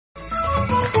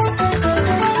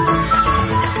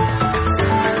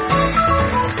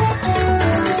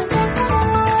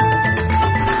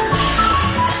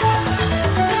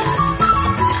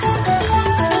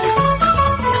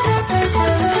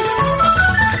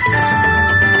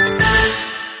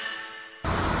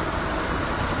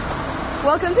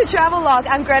Welcome to Travelogue.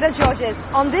 I'm Greta Georges.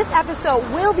 On this episode,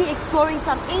 we'll be exploring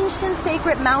some ancient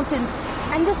sacred mountains.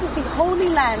 And this is the holy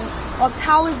land of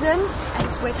Taoism, and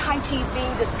it's where Tai Chi is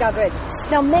being discovered.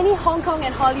 Now, many Hong Kong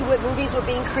and Hollywood movies were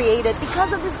being created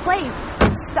because of this place.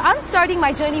 So I'm starting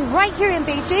my journey right here in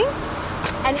Beijing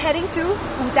and heading to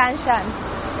Wudanshan.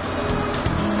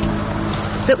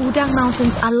 The Wudang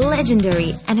Mountains are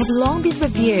legendary and have long been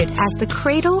revered as the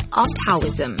cradle of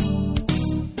Taoism.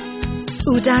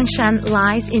 Wudanshan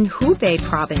lies in Hubei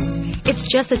province. It's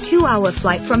just a 2-hour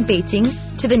flight from Beijing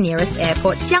to the nearest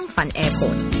airport, Xiangfan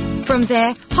Airport. From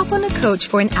there, hop on a coach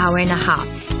for an hour and a half,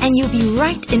 and you'll be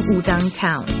right in Wudang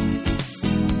town.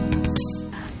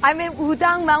 I'm in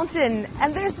Wudang Mountain,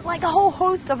 and there's like a whole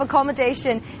host of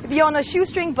accommodation. If you're on a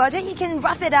shoestring budget, you can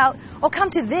rough it out, or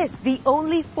come to this, the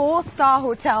only 4-star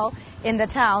hotel in the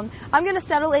town. I'm going to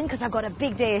settle in because I've got a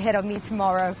big day ahead of me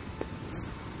tomorrow.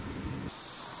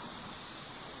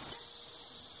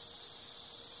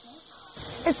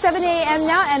 It's 7 a.m.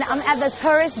 now, and I'm at the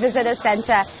Tourist Visitor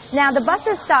Center. Now, the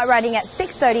buses start running at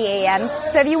 6:30 a.m.,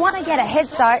 so if you want to get a head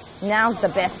start, now's the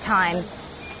best time.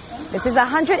 This is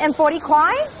 140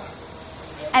 Kwai,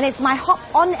 and it's my hop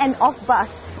on and off bus.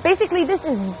 Basically, this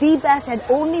is the best and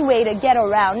only way to get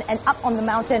around and up on the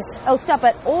mountain. It'll stop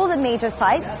at all the major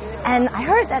sites, and I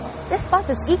heard that this bus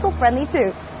is eco-friendly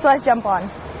too, so let's jump on.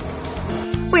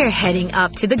 We're heading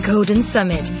up to the Golden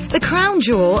Summit, the crown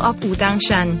jewel of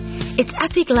Wudangshan. Its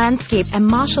epic landscape and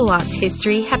martial arts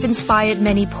history have inspired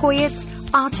many poets,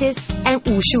 artists, and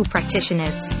wushu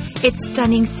practitioners. Its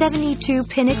stunning 72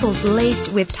 pinnacles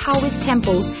laced with Taoist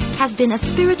temples has been a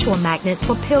spiritual magnet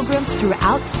for pilgrims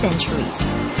throughout centuries.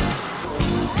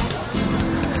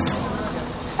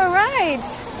 All right,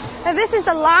 now this is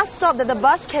the last stop that the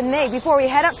bus can make before we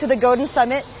head up to the Golden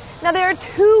Summit. Now, there are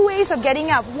 2 ways of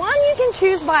getting up. One you can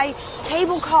choose by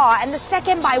cable car, and the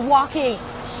second by walking.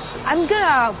 I'm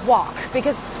gonna walk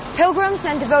because pilgrims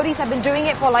and devotees have been doing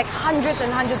it for like hundreds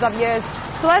and hundreds of years.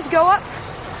 So let's go up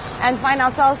and find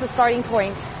ourselves the starting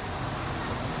point.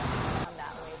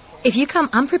 If you come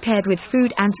unprepared with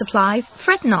food and supplies,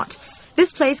 fret not.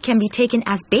 This place can be taken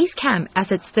as base camp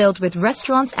as it's filled with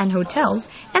restaurants and hotels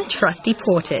and trusty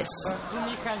porters.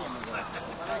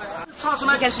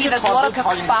 You can see there's a lot of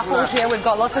kerfuffle here. We've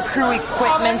got lots of crew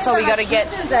equipment, so we got to get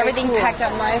everything packed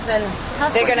up nice, and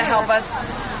they're going to help us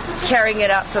carrying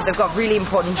it up. So they've got a really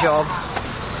important job.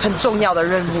 很重要的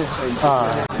任务。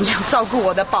你要照顾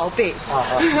我的宝贝。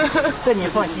这你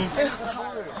放心。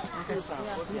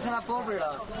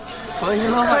可以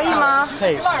吗？可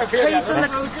以真的。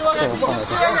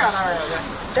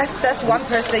That's one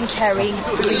person carrying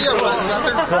 3 things.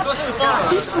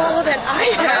 He's smaller than I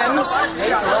am.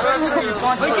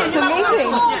 It's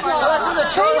amazing.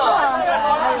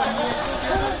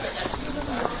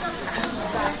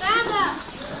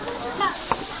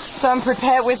 So I'm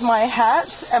prepared with my hat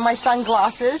and my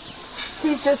sunglasses.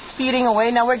 He's just speeding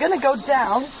away. Now we're going to go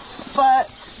down, but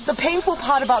the painful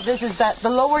part about this is that the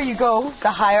lower you go,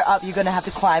 the higher up you're going to have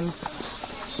to climb.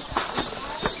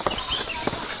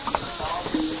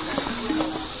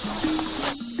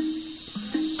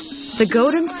 The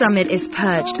Golden Summit is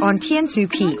perched on Tianzu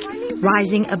Peak,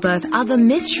 rising above other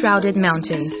mist-shrouded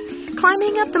mountains.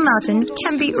 Climbing up the mountain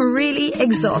can be really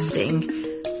exhausting,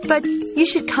 but you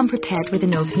should come prepared with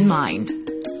an open mind.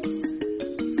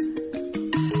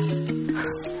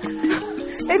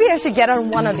 Maybe I should get on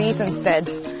one of these instead.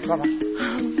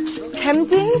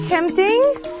 Tempting.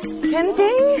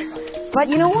 But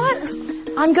you know what?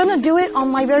 I'm gonna do it on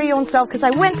my very own self because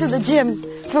I went to the gym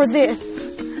for this.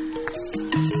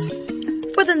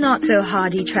 For the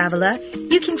not-so-hardy traveler,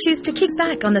 you can choose to kick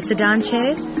back on the sedan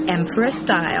chairs, emperor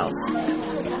style.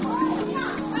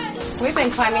 We've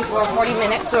been climbing for 40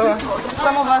 minutes, so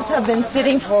some of us have been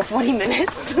sitting for 40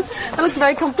 minutes. That looks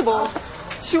very comfortable.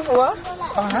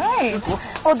 All right.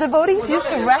 Well, devotees used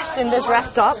to rest in this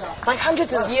rest stop. Like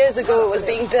hundreds of years ago, it was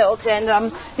being built,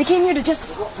 and they came here to just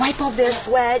wipe off their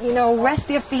sweat, rest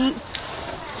their feet.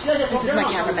 This is my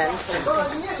cameraman.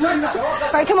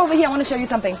 All right, come over here. I want to show you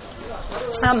something.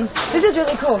 This is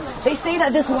really cool. They say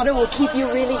that this water will keep you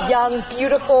really young,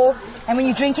 beautiful, and when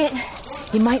you drink it,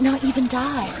 you might not even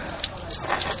die.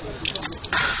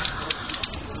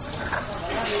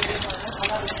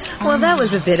 Well, that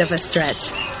was a bit of a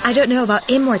stretch. I don't know about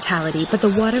immortality, but the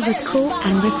water was cool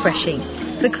and refreshing.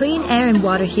 The clean air and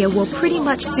water here will pretty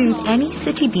much soothe any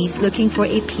city beast looking for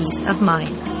a peace of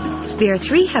mind. There are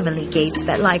 3 heavenly gates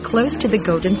that lie close to the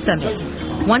Golden Summit.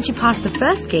 Once you pass the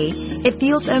first gate, it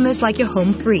feels almost like you're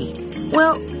home free.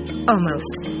 Well,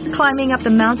 almost. Climbing up the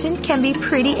mountain can be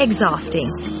pretty exhausting.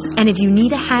 And if you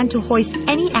need a hand to hoist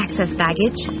any excess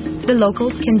baggage, The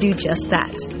locals can do just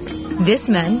that. This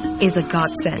man is a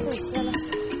godsend.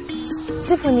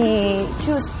 师傅，你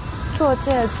就做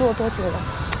这做多久了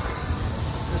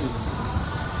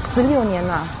？16年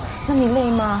了。那你累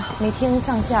吗？每天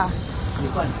上下？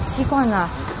习惯了。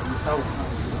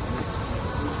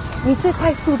你最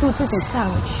快速度自己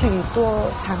上去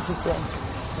多长时间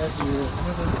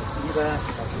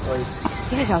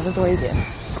？1个小时多一点。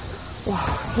Wow,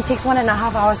 he takes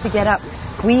 1.5 hours to get up.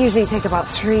 We usually take about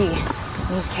 3.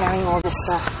 And he's carrying all this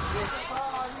stuff.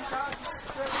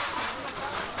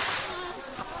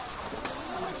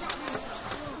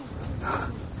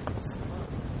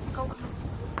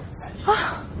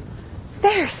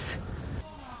 Stairs.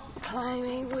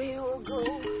 Climbing we will go.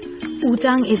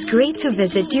 Wudang is great to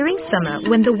visit during summer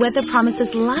when the weather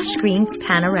promises lush green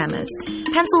panoramas.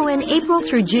 Pencil in April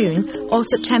through June or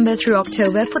September through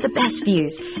October for the best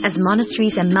views, as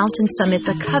monasteries and mountain summits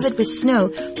are covered with snow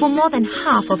for more than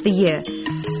half of the year.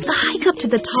 The hike up to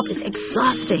the top is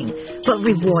exhausting but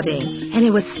rewarding, and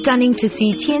it was stunning to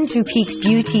see Tiantu Peak's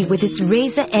beauty with its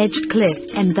razor-edged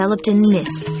cliff enveloped in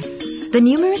mist. The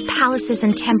numerous palaces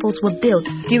and temples were built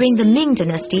during the Ming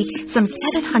dynasty some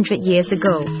 700 years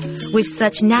ago. With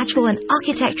such natural and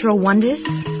architectural wonders,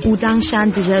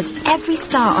 Wudangshan deserves every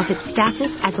star of its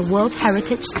status as a World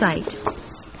Heritage Site.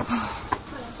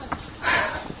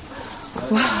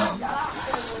 Wow.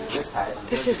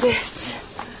 This is it.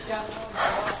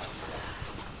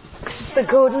 This is the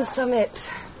Golden Summit.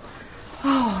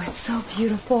 Oh, it's so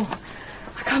beautiful.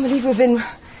 I can't believe we've been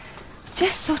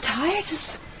just so tired,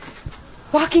 just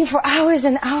walking for hours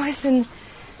and hours, and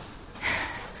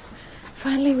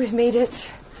finally we've made it.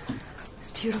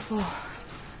 It's beautiful.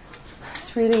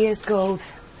 This really is gold.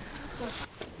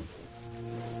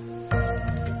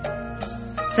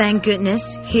 Thank goodness,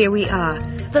 here we are.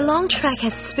 The long trek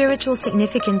has spiritual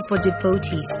significance for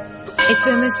devotees. It's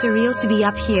almost surreal to be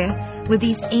up here with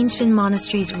these ancient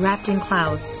monasteries wrapped in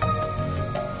clouds.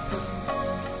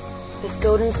 This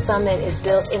Golden Summit is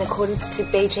built in accordance to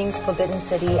Beijing's Forbidden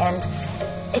City, and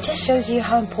it just shows you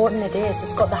how important it is.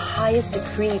 It's got the highest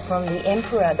decree from the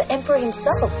emperor. The emperor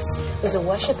himself was a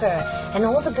worshipper, and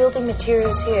all the building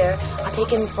materials here are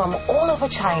taken from all over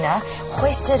China,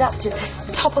 hoisted up to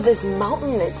the top of this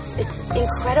mountain. It's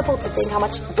incredible to think how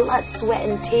much blood, sweat,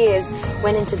 and tears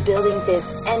went into building this.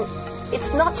 And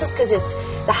it's not just because it's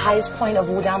the highest point of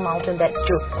Wudang Mountain that's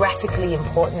geographically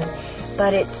important,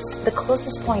 but it's the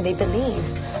closest point they believe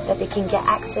that they can get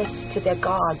access to their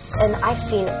gods. And I've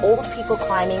seen old people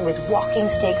climbing with walking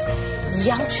sticks,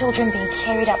 young children being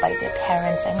carried up by their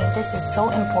parents. I mean, this is so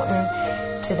important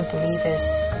to the believers.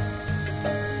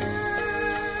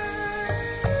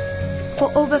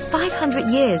 For over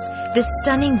 500 years, this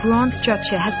stunning bronze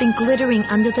structure has been glittering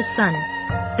under the sun.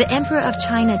 The Emperor of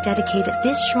China dedicated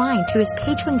this shrine to his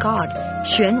patron god,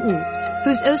 Xuan Wu,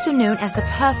 who's also known as the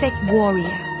perfect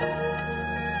warrior.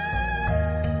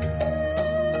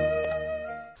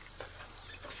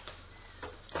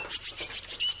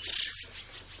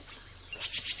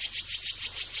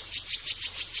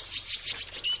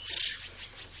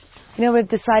 You know, we've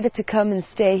decided to come and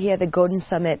stay here at the Golden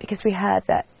Summit because we heard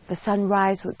that the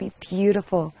sunrise would be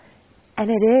beautiful.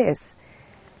 And it is.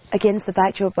 Against the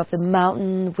backdrop of the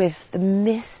mountain with the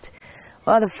mist.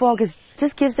 Well, the fog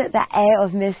just gives it that air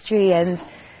of mystery, and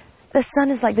the sun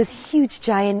is like this huge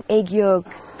giant egg yolk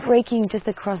breaking just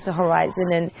across the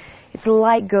horizon, and its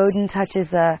light golden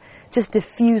touches just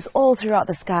diffuse all throughout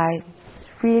the sky. It's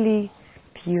really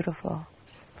beautiful.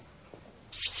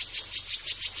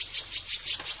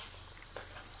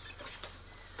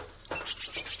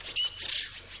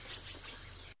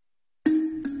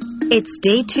 It's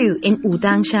day 2 in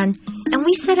Wudangshan, and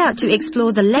we set out to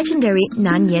explore the legendary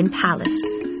Nanyan Palace.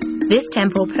 This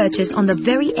temple perches on the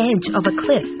very edge of a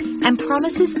cliff and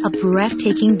promises a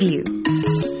breathtaking view.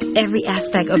 Every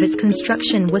aspect of its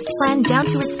construction was planned down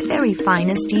to its very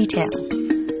finest detail.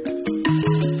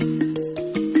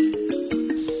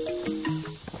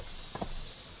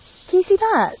 Can you see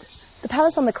that? The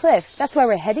palace on the cliff. That's where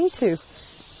we're heading to.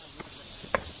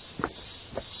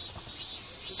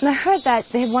 And I heard that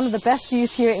they have one of the best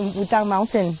views here in Wudang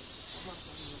Mountain.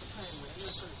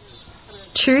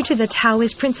 True to the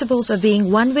Taoist principles of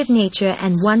being one with nature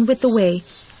and one with the way,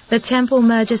 the temple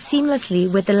merges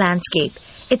seamlessly with the landscape.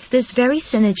 It's this very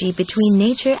synergy between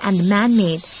nature and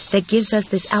man-made that gives us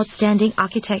this outstanding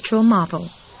architectural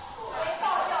marvel.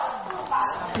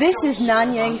 This is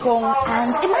Nanyan Gong,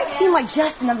 and it might seem like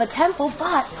just another temple,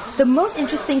 but the most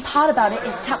interesting part about it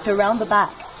is tucked around the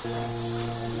back.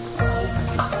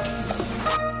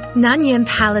 Nanyan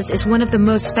Palace is one of the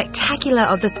most spectacular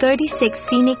of the 36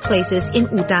 scenic places in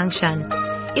Wudangshan.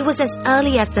 It was as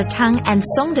early as the Tang and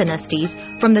Song dynasties,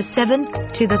 from the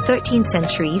 7th to the 13th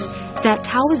centuries, that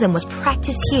Taoism was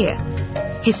practiced here.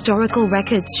 Historical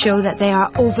records show that there are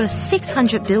over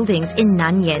 600 buildings in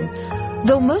Nanyan,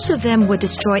 though most of them were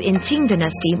destroyed in Qing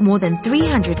dynasty more than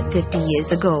 350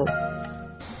 years ago.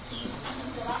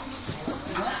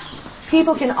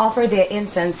 People can offer their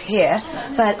incense here,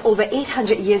 but over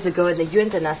 800 years ago in the Yuan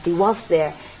dynasty, whilst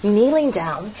they're kneeling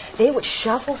down, they would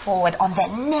shuffle forward on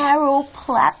that narrow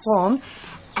platform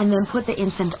and then put the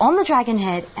incense on the dragon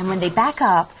head, and when they back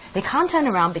up, they can't turn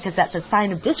around because that's a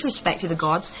sign of disrespect to the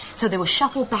gods, so they will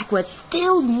shuffle backwards,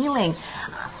 still kneeling.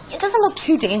 It doesn't look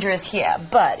too dangerous here,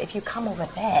 but if you come over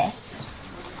there,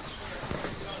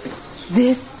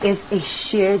 this is a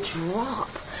sheer drop.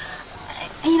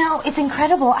 You know, it's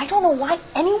incredible. I don't know why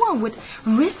anyone would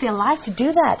risk their lives to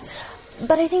do that.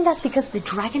 But I think that's because the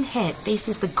dragon head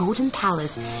faces the golden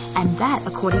palace, and that,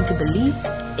 according to beliefs,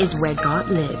 is where God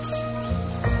lives.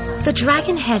 The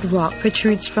dragon head rock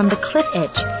protrudes from the cliff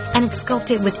edge, and it's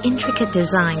sculpted with intricate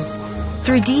designs.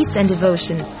 Through deeds and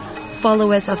devotions,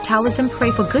 followers of Taoism pray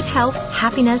for good health,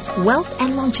 happiness, wealth,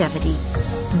 and longevity.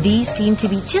 These seem to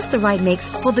be just the right mix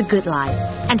for the good life,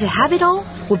 and to have it all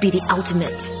would be the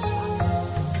ultimate.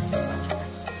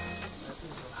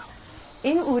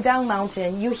 In Wudang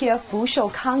Mountain, you hear Fu Shou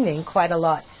Kang Ning quite a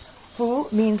lot. Fu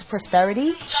means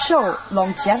prosperity, Shou,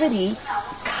 longevity,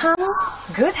 Kang,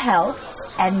 good health,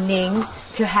 and Ning,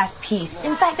 to have peace.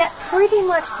 In fact, that pretty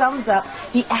much sums up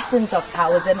the essence of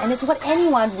Taoism, and it's what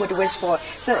anyone would wish for.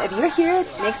 So if you're here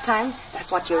next time, that's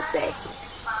what you'll say.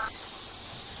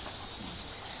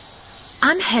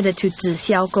 I'm headed to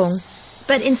Zixiaogong,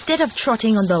 but instead of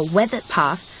trotting on the weathered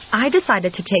path, I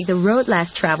decided to take the road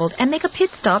less traveled and make a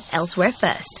pit stop elsewhere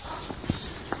first.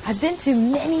 I've been to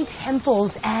many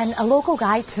temples, and a local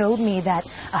guide told me that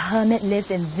a hermit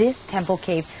lives in this temple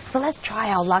cave. So let's try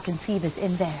our luck and see if it's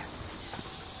in there.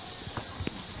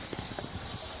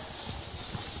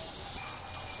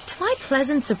 To my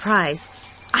pleasant surprise,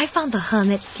 I found the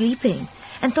hermit sleeping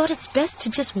and thought it's best to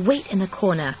just wait in a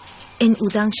corner. In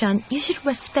Wudangshan, you should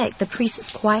respect the priest's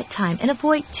quiet time and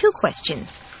avoid two questions.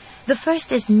 The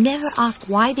first is never ask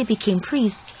why they became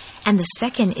priests, and the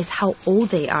second is how old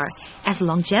they are, as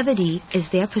longevity is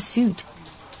their pursuit.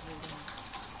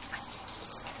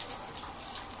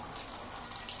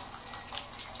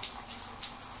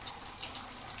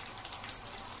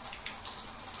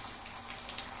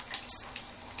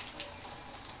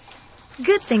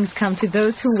 Good things come to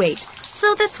those who wait,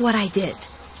 so that's what I did.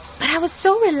 But I was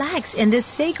so relaxed in this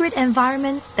sacred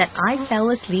environment that I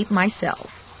fell asleep myself.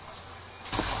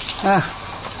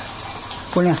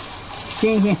 姑娘，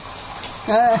醒醒！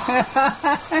你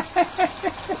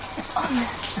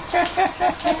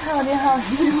好，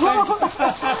师傅。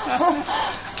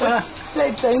我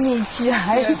在等你起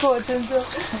来的过程中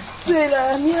睡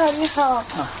了。你好。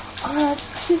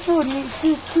师傅，你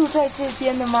是住在这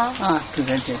边的吗？住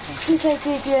在这边。住在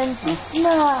这边，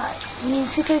那你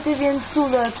是在这边住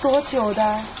了多久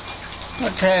的？我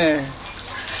才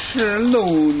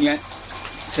16年。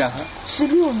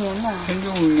16年了。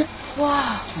16年。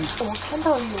哇，我看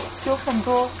到有很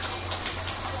多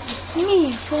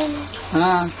蜜蜂。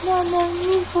那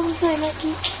蜜蜂在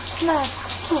那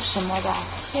做什么的？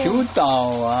修道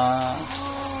啊。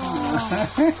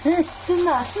真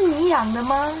的是你养的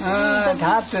吗？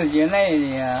他自己来的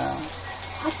呀。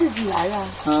他自己来了。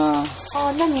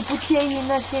那你不介意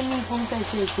那些蜜蜂在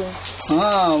这边？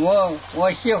我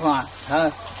喜欢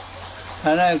他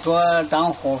来给我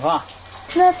当护法。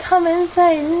那他们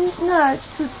在那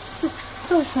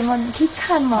做什么？你可以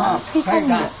看吗？可以看你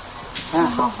的。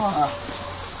好。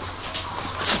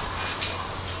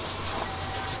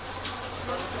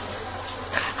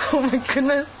Oh my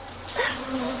goodness。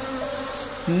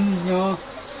有，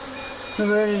那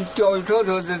个钓鱼车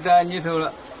都在里头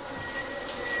了。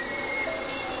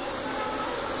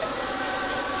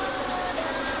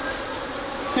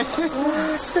哇，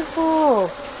师傅，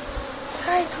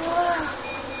太多了。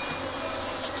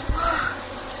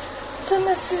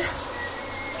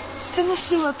真的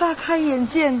是我大开眼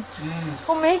界。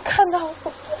我没看到，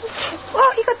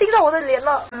一个盯着我的脸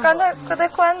了。赶快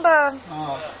关吧。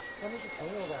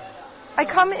I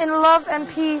come in love and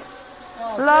peace.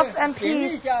 Love and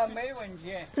peace.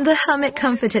 The hermit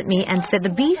comforted me and said the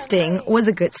bee sting was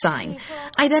a good sign.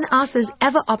 I then asked this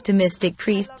ever-optimistic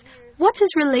priest, what's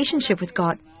his relationship with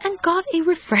God? And got a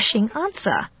refreshing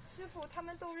answer.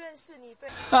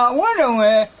 我认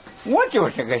为我就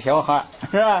是个小孩，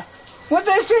是吧？我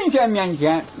在神仙面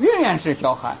前永远是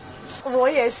小孩。我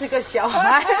也是个小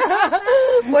孩，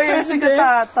我也是个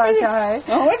大小孩。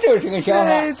我就是个小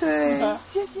孩。对，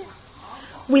谢谢。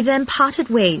We then parted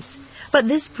ways, but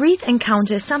this brief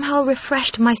encounter somehow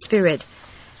refreshed my spirit.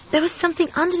 There was something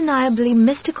undeniably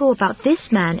mystical about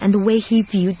this man and the way he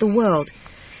viewed the world.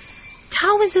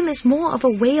 Taoism is more of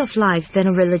a way of life than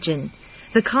a religion.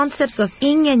 The concepts of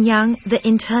yin and yang, the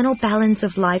internal balance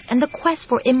of life, and the quest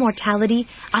for immortality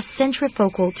are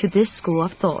centrifocal to this school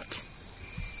of thought.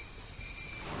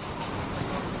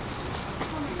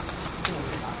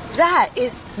 That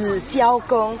is 紫霄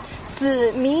宫.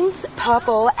 紫 means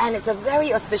purple, and it's a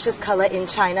very auspicious color in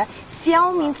China.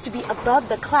 Xiao means to be above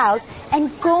the clouds,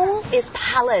 and Gong is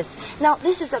palace. Now,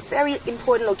 this is a very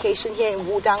important location here in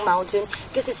Wudang Mountain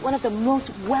because it's one of the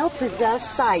most well-preserved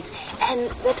sites,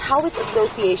 and the Taoist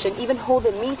Association even hold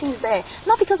their meetings there,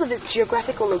 not because of its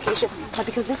geographical location, but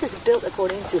because this is built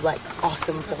according to like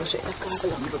awesome feng shui. Let's go have a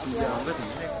look.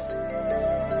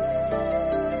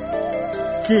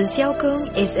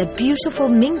 Zixiaogong is a beautiful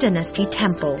Ming Dynasty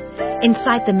temple.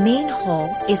 Inside the main hall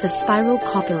is a spiral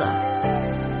cupola,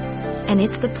 and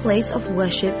it's the place of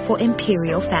worship for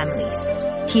imperial families.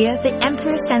 Here, the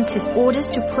emperor sends his orders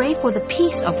to pray for the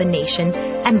peace of the nation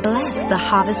and bless the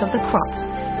harvest of the crops.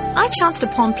 I chanced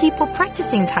upon people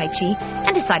practicing Tai Chi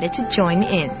and decided to join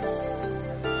in.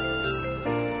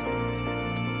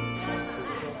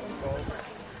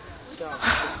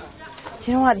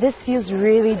 Do you know what? This feels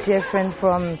really different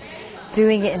from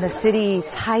doing it in the city.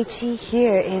 Tai Chi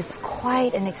here is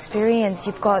quite an experience.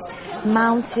 You've got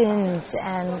mountains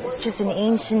and it's just an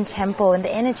ancient temple, and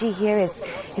the energy here is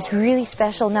really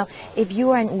special. Now, if you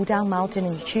are in Wudang Mountain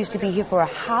and you choose to be here for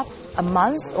a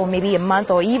month or maybe a month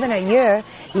or even a year,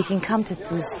 you can come to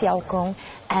Zixiaogong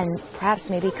and perhaps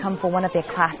maybe come for one of their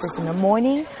classes in the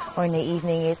morning or in the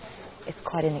evening. It's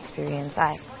quite an experience.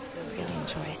 I really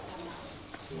enjoy it.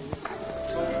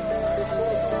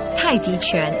 Tai Chi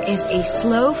Quan is a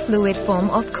slow, fluid form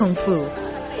of Kung Fu.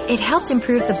 It helps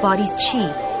improve the body's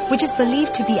Qi, which is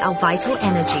believed to be our vital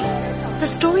energy. The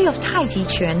story of Tai Chi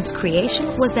Quan's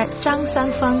creation was that Zhang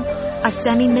Sanfeng, a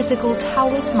semi-mythical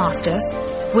Taoist master,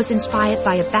 was inspired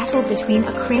by a battle between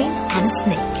a crane and a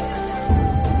snake.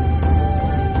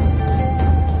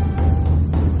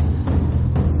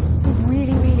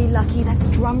 Really, really lucky. That's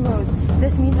drum rolls.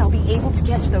 This means I'll be able to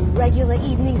catch the regular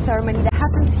evening ceremony that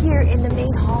happens here in the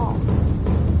main hall.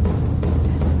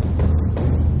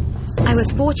 I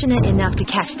was fortunate enough to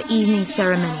catch the evening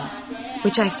ceremony,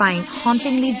 which I find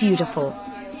hauntingly beautiful.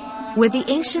 With the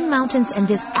ancient mountains and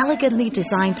this elegantly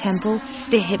designed temple,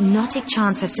 the hypnotic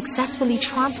chants have successfully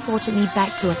transported me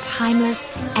back to a timeless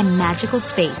and magical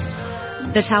space.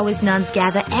 The Taoist nuns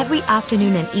gather every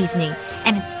afternoon and evening,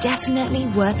 and it's definitely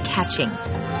worth catching.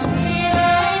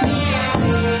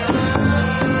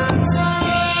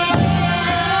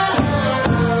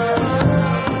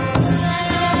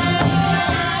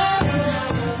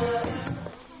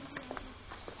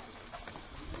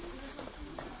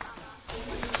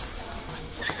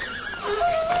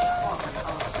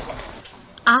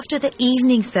 After the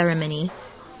evening ceremony,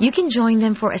 you can join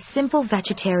them for a simple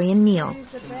vegetarian meal.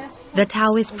 The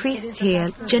Taoist priests here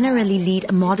generally lead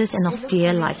a modest and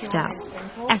austere lifestyle.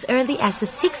 As early as the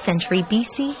 6th century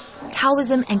BC,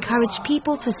 Taoism encouraged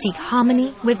people to seek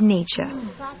harmony with nature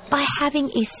by having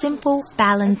a simple,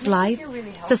 balanced life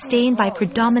sustained by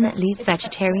predominantly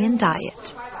vegetarian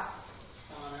diet.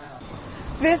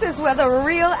 This is where the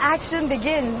real action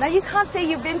begins. Now, you can't say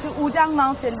you've been to Wudang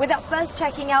Mountain without first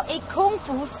checking out a Kung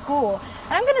Fu school.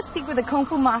 And I'm going to speak with the Kung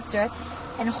Fu master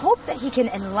and hope that he can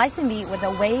enlighten me with the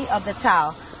way of the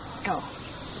Tao. Let's go.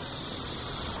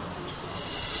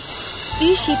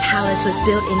 Yishi Palace was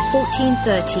built in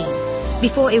 1413,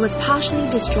 before it was partially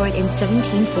destroyed in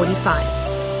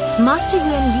 1745. Master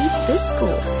Yuan leads this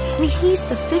school, and he's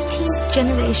the 15th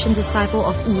generation disciple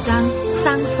of Wudang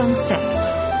Sanfeng sect,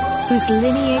 whose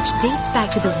lineage dates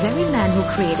back to the very man who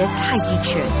created Tai Chi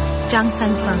Quan, Zhang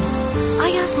Sanfeng.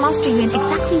 I asked Master Yuan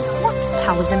exactly what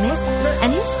Taoism is,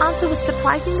 and his answer was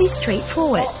surprisingly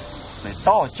straightforward.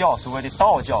 道教所谓的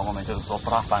道教，我们就是说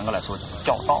把它反过来说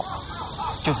教道，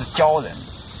就是教人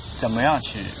怎么样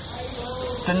去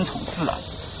遵从自然，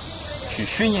去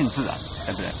顺应自然，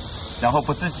对不对？然后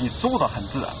不自己做得很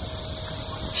自然。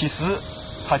其实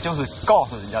他就是告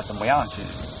诉人家怎么样去。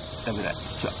 对不对？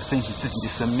去珍惜自己的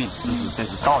生命，这是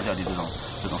道教的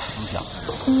这种思想。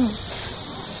嗯。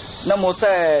那么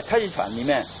在太极拳里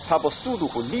面，它把速度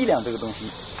和力量这个东西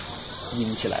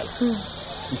引起来了。嗯。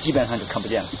你基本上就看不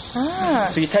见了。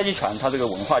啊。所以太极拳它这个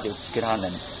文化就跟它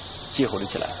能结合了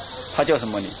起来。它叫什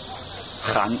么呢？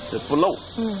含而不露。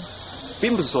嗯。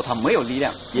并不是说它没有力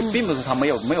量，也并不是它没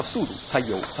有速度，它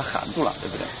有，它含住了，对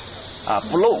不对？啊，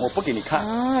不露，我不给你看。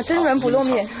啊，真人不露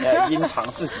面。隐藏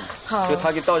自己，就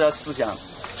他给道家思想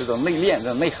这种内敛、这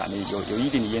种内涵的有一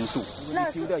定的因素。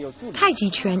Tai Chi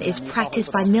Chuan is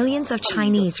practiced by millions of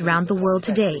Chinese around the world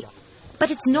today. But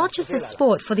it's not just a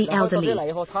sport for the elderly.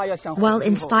 While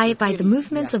inspired by the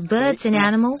movements of birds and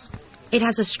animals, it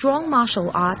has a strong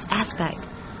martial arts aspect.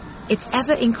 Its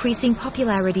ever-increasing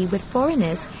popularity with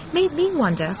foreigners made me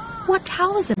wonder what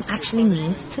Taoism actually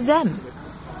means to them.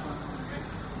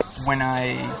 When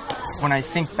I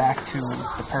think back to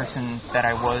the person that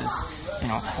I was,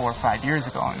 4 or 5 years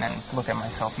ago, and then look at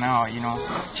myself now,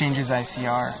 changes I see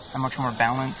are I'm much more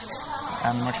balanced,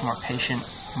 I'm much more patient,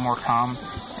 more calm,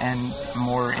 and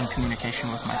more in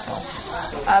communication with myself.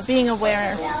 Being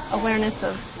awareness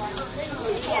of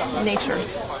nature.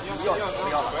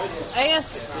 I guess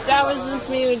Taoism to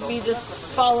me would be just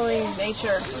following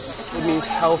nature. It means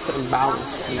health and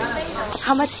balance to me.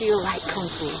 How much do you like Kung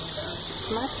Fu?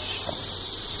 Much?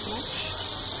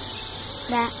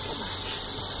 That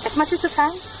much. As much as a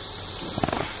fan?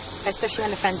 Especially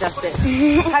when the fan does it.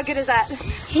 How good is that?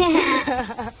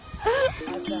 Yeah.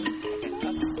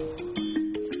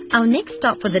 Our next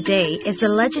stop for the day is the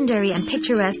legendary and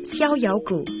picturesque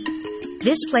Xiaoyaogu.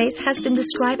 This place has been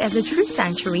described as a true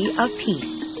sanctuary of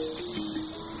peace.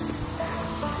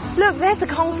 Look, there's the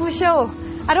Kung Fu show.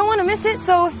 I don't want to miss it,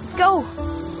 so let's go.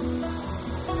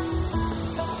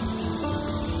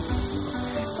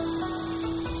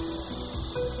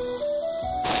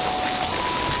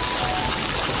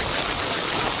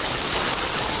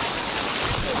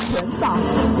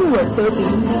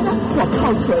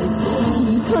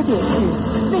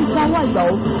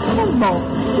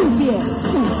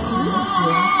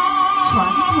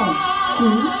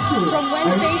 From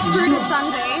Wednesdays through to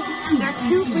Sundays, there are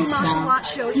 2 free martial arts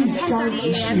shows at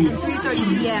 10:30 a.m. and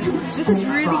 3:30 p.m. This is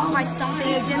really quite something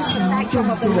against the backdrop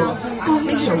of the mountain.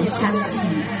 Make sure you catch it.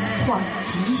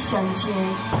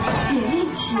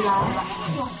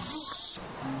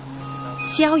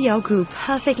 Xiaoyaogu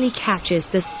perfectly captures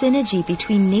the synergy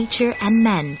between nature and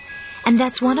man, and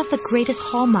that's one of the greatest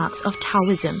hallmarks of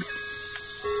Taoism.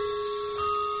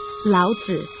 Lao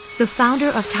Tzu, the founder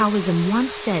of Taoism,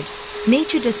 once said,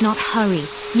 "Nature does not hurry,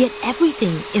 yet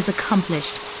everything is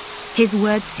accomplished." His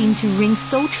words seem to ring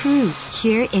so true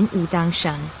here in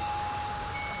Wudangshan.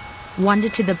 Wander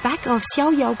to the back of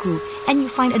Xiaoyaogu and you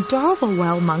find adorable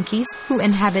wild monkeys who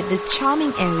inhabit this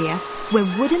charming area where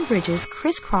wooden bridges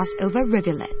crisscross over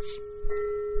rivulets.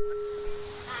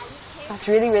 That's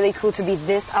really, really cool to be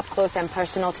this up close and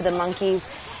personal to the monkeys.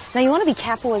 Now, you want to be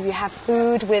careful if you have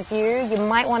food with you. You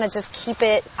might want to just keep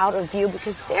it out of view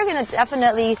because they're going to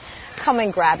definitely come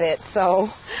and grab it. So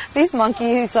these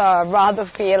monkeys are rather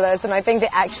fearless, and I think they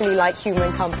actually like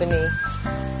human company.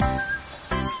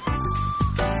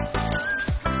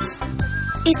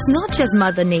 It's not just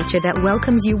Mother Nature that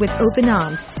welcomes you with open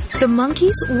arms. The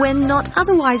monkeys, when not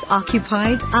otherwise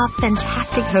occupied, are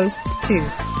fantastic hosts too.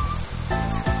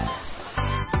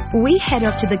 We head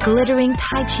off to the glittering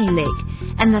Tai Chi Lake,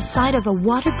 and the sight of a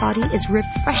water body is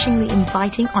refreshingly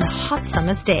inviting on a hot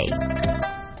summer's day.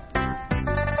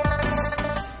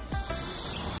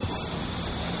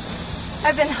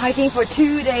 I've been hiking for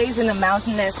 2 days in the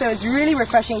mountains, so it's really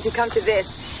refreshing to come to this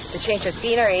to change the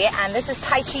scenery. And this is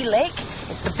Tai Chi Lake.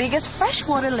 It's the biggest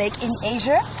freshwater lake in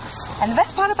Asia. And the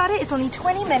best part about it, it's only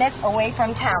 20 minutes away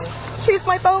from town. Here's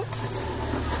my boat.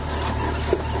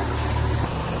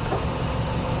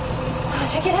 Oh,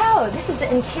 check it out. This is the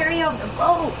interior of the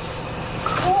boat.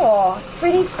 Cool.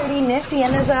 It's pretty nifty.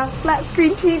 And there's a flat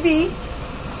screen TV.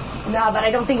 No, but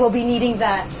I don't think we'll be needing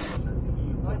that.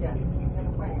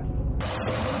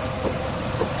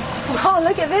 Oh,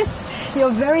 look at this.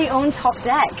 Your very own top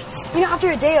deck. You know,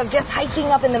 after a day of just hiking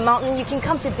up in the mountain, you can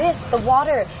come to this, the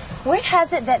water. Word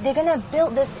has it that they're going to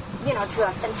build this, to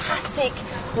a fantastic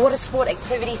water sport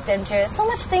activity center. So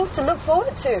much things to look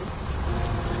forward to.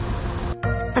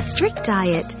 A strict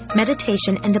diet,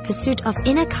 meditation, and the pursuit of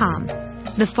inner calm.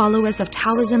 The followers of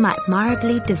Taoism are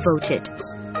admirably devoted.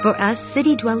 For us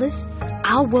city dwellers,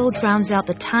 our world drowns out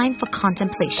the time for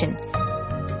contemplation.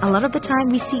 A lot of the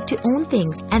time we seek to own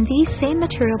things, and these same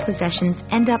material possessions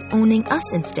end up owning us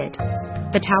instead.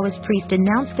 The Taoist priests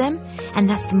denounce them, and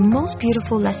that's the most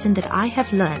beautiful lesson that I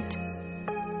have learned.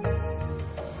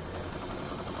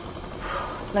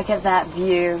 Look at that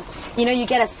view. You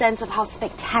get a sense of how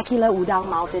spectacular Wudang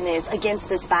Mountain is against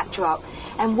this backdrop.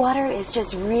 And water is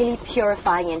just really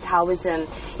purifying in Taoism.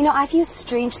 I feel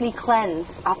strangely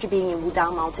cleansed after being in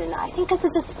Wudang Mountain. I think because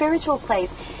it's a spiritual place.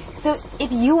 So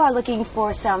if you are looking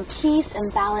for some peace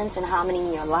and balance and harmony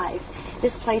in your life,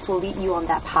 this place will lead you on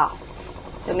that path.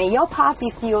 So may your path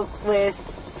be filled with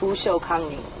Fu Shou Kang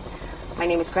Ning. My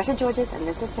name is Greta Georges, and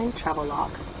this has been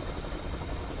Travelogue.